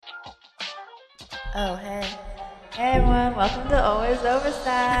Oh, hey. Hey, everyone. Welcome to Always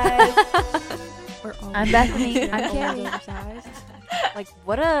Oversized. I'm Bethany. I'm Cammy. Oversized. Like,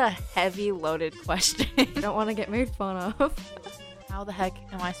 what a heavy loaded question. Don't want to get made fun of. How the heck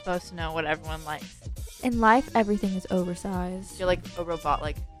am I supposed to know what everyone likes? In life, everything is oversized. You're like a robot,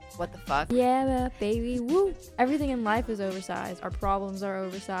 like, what the fuck? Yeah, baby, woo. Everything in life is oversized. Our problems are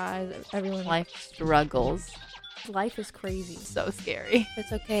oversized. Everyone's Life struggles. life is crazy. So scary.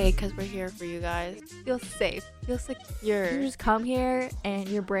 It's okay, because we're here for you guys. Feel safe. Feel secure. You just come here and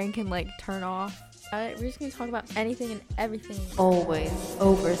your brain can like turn off. We're just gonna talk about anything and everything. Always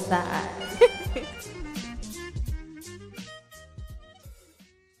oversized.